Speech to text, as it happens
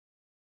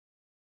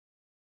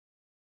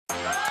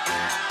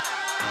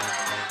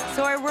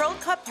So our World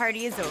Cup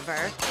party is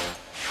over,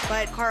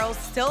 but Carl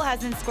still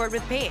hasn't scored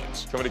with Paige. Do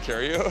you want me to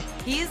carry you?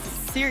 He's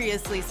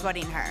seriously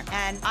sweating her,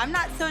 and I'm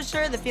not so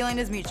sure the feeling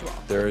is mutual.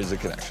 There is a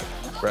connection,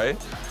 right?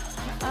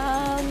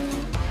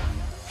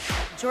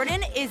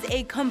 Jordan is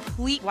a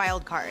complete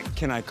wild card.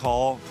 Can I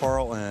call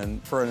Carl in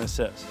for an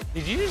assist?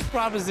 Did you just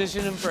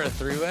proposition him for a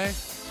three-way?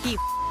 He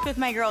with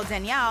my girl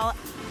Danielle,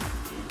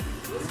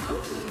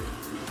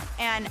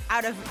 and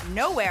out of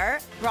nowhere,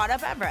 brought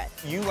up Everett.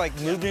 You, like,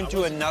 moved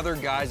into another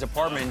guy's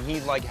apartment, and he,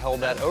 like,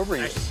 held that over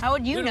you. How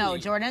would you know,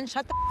 Jordan?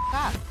 Shut the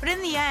up. But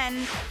in the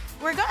end,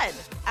 we're good,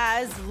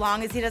 as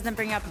long as he doesn't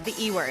bring up the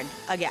E word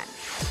again.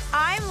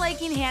 I'm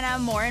liking Hannah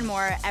more and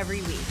more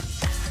every week.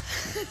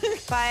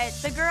 But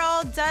the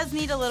girl does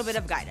need a little bit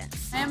of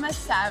guidance. I am a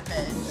savage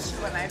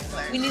when I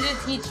flirt. We need to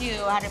teach you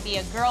how to be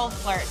a girl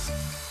flirt.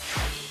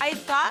 I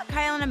thought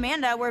Kyle and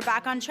Amanda were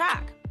back on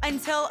track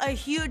until a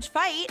huge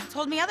fight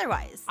told me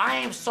otherwise. I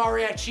am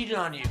sorry I cheated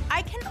on you.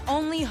 I can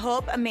only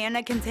hope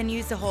Amanda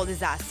continues to hold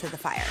his ass to the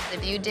fire.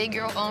 If you dig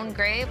your own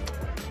grave,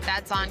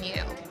 that's on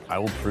you. I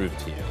will prove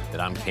to you that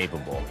I'm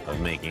capable of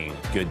making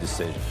good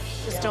decisions.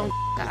 Just don't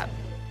up.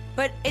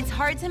 But it's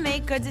hard to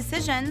make good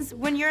decisions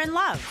when you're in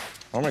love.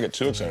 I don't want to get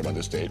too excited about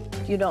this date.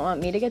 You don't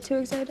want me to get too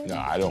excited? No,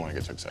 I don't want to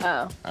get too excited.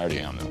 Oh. I already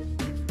am, though.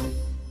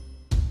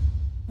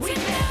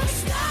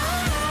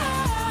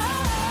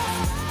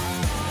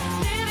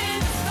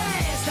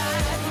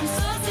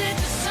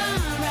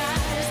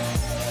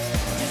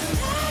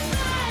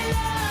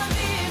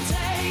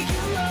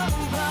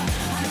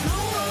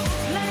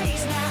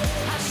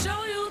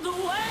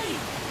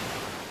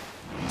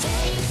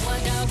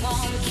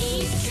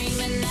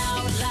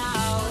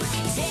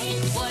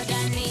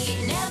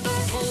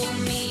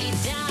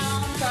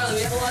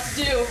 We have a lot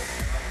to do.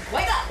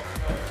 Wake up!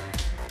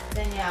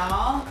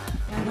 Danielle,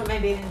 I'm gonna put my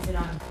bathing suit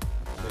on.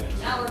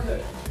 Now we're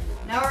cooking.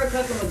 Now we're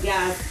cooking with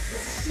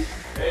gas.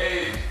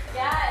 Hey.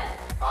 Yes.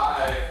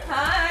 Hi.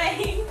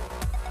 Hi.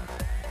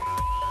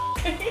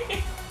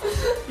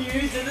 You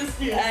did this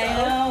to yourself. I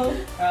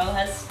know. Carl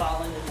has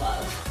fallen in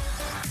love.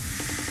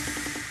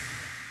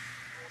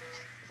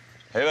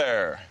 Hey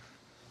there.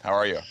 How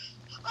are you?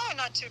 Oh,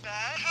 not too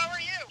bad. How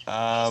are you?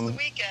 How's the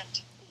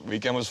weekend?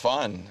 Weekend was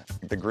fun.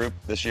 The group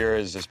this year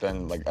has just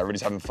been, like,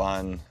 everybody's having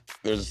fun.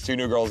 There's 2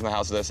 new girls in the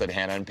house, as I said,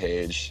 Hannah and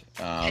Paige.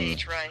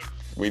 Paige, right.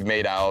 We've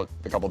made out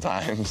a couple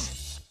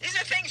times. These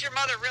are things your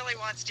mother really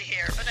wants to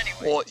hear, but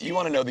anyway. Well, you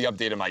want to know the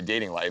update of my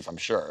dating life, I'm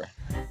sure.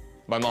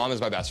 My mom is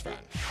my best friend.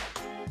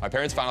 My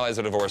parents finalized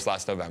a divorce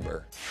last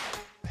November.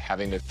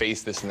 Having to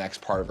face this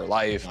next part of her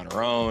life on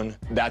her own,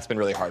 that's been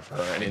really hard for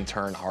her, and in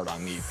turn, hard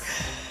on me.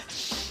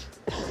 It's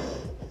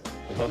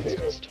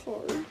just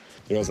hard.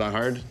 You know what's not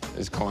hard?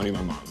 Is calling you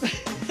my mom.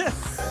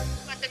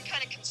 I've been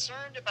kind of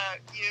concerned about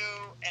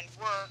you and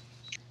work.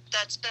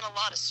 That's been a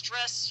lot of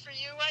stress for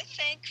you, I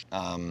think.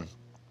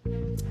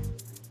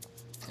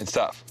 It's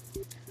tough.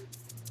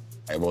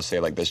 I will say,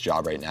 like, this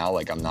job right now,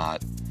 like, I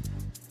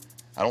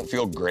don't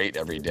feel great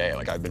every day.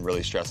 Like, I've been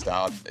really stressed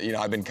out. You know,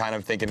 I've been kind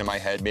of thinking in my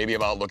head maybe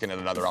about looking at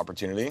another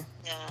opportunity.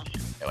 Yeah.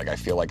 Like, I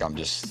feel like I'm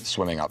just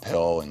swimming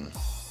uphill and...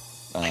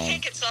 I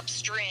think it's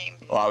upstream.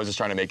 Well, I was just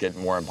trying to make it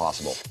more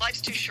impossible. Life's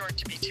too short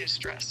to be too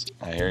stressed.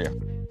 I hear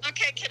you.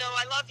 Okay, kiddo,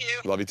 I love you.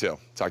 Love you too.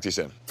 Talk to you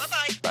soon.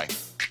 Bye-bye. Bye.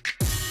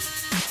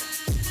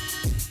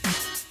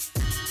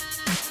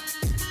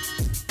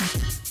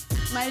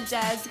 My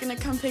dad's gonna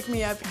come pick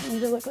me up. I need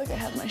to look like I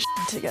have my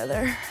shit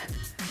together.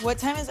 What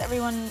time is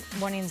everyone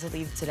wanting to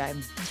leave today?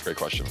 That's a great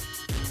question.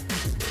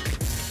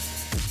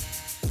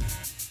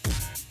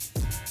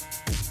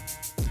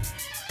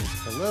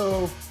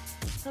 Hello.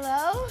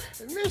 Hello?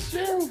 I miss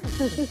you.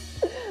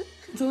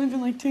 It's only been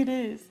like 2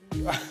 days.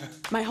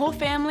 My whole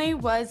family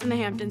was in the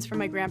Hamptons for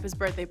my grandpa's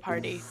birthday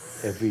party.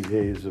 Every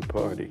day is a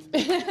party.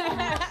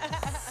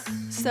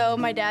 So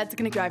my dad's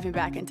gonna drive me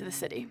back into the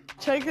city.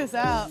 Check this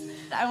out.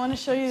 I want to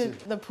show you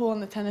the pool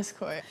and the tennis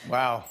court.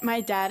 Wow. My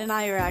dad and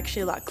I are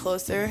actually a lot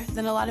closer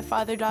than a lot of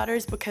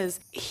father-daughters because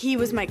he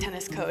was my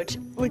tennis coach.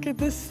 Look at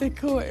this sick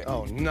court.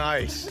 Oh,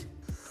 nice.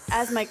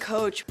 As my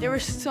coach, there were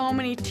so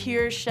many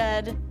tears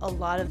shed, a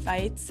lot of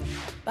fights.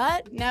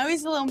 But now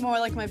he's a little more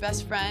like my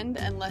best friend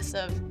and less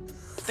of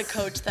the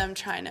coach that I'm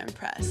trying to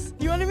impress.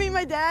 You want to meet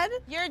my dad?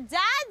 Your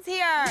dad's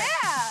here.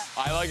 Yeah.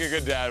 I like a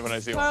good dad when I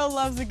see one. Carl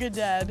loves a good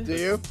dad. Do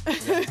you?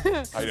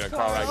 How you doing,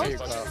 Carl?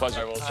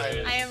 Pleasure, I will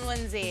say. I am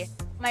Lindsay.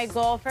 My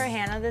goal for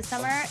Hannah this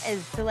summer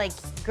is to, like,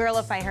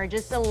 girlify her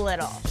just a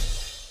little.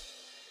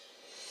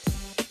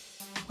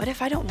 What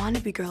if I don't want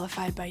to be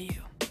girlified by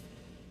you?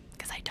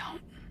 Because I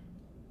don't.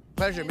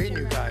 Pleasure meeting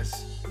you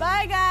guys.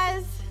 Bye,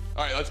 guys.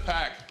 All right, let's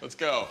pack. Let's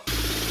go.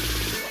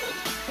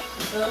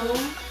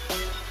 Boom.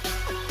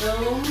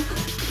 Boom.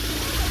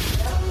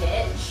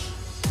 Bitch.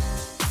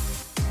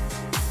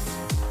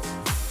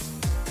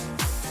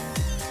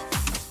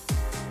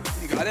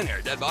 What you got in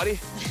here, dead body?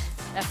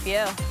 A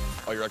few.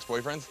 All your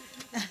ex-boyfriends?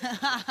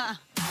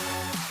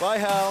 Bye,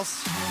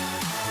 house.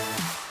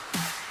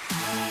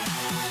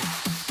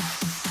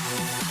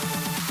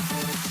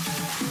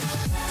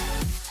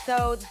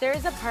 So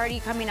there's a party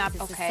coming up.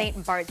 It's Okay.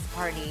 St. Bart's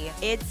party.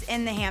 It's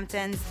in the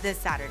Hamptons this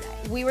Saturday.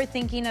 We were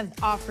thinking of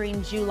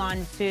offering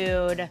Julon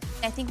food.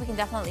 I think we can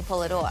definitely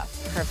pull it off.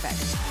 Perfect.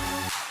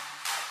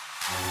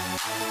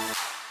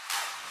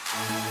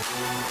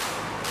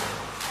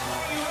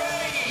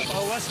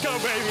 Oh, let's go,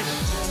 baby.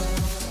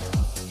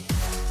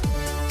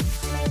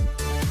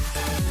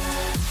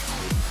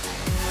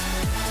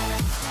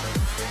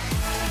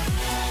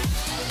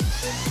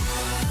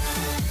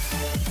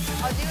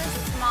 I'll do a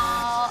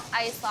small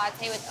iced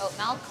latte with oat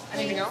milk.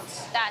 Anything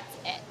else? That's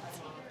it.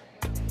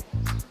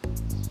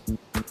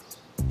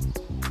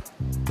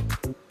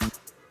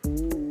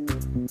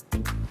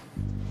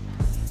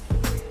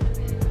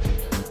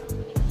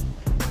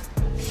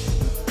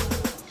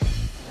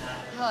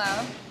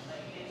 Hello.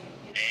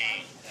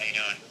 Hey, how you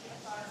doing?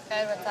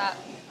 Good, what's up?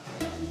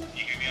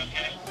 You gonna be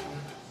okay?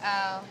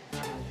 Oh,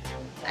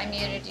 I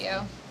muted you.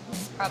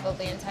 It's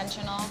probably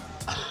intentional.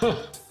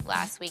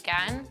 Last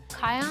weekend,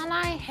 Kyle and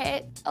I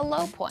hit a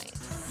low point.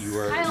 You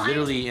were Kyle,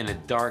 literally in a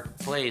dark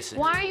place.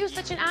 Why are you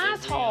such an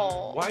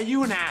asshole? Why are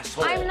you an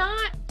asshole? I'm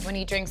not. When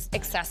he drinks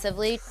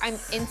excessively, I'm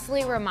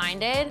instantly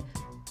reminded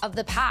of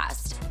the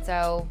past.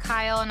 So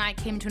Kyle and I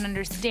came to an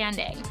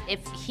understanding.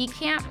 If he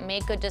can't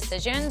make good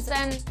decisions,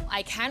 then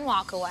I can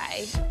walk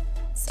away.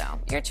 So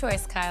your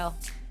choice, Kyle.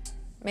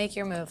 Make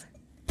your move.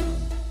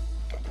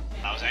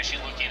 I was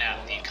actually looking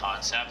at the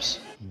concepts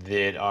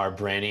that our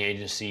branding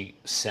agency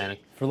sent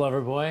For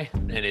Loverboy?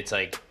 and it's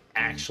like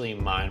actually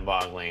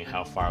mind-boggling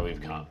how far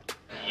we've come.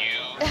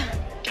 You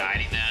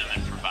guiding them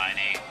and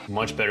providing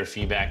much better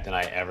feedback than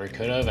I ever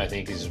could have, I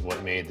think is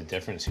what made the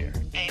difference here.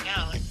 I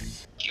know.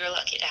 You're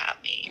lucky to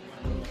have me.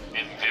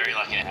 I'm very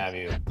lucky to have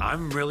you.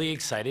 I'm really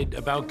excited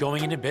about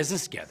going into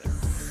business together.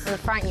 From the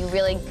front, you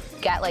really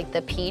get like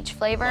the peach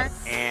flavor.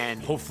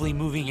 And hopefully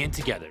moving in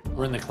together.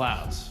 We're in the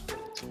clouds.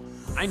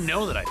 I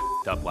know that I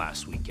f***ed up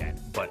last weekend,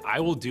 but I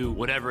will do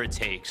whatever it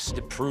takes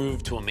to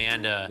prove to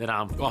Amanda that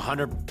I'm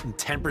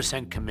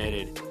 110%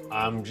 committed.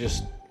 I'm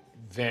just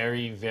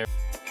very, very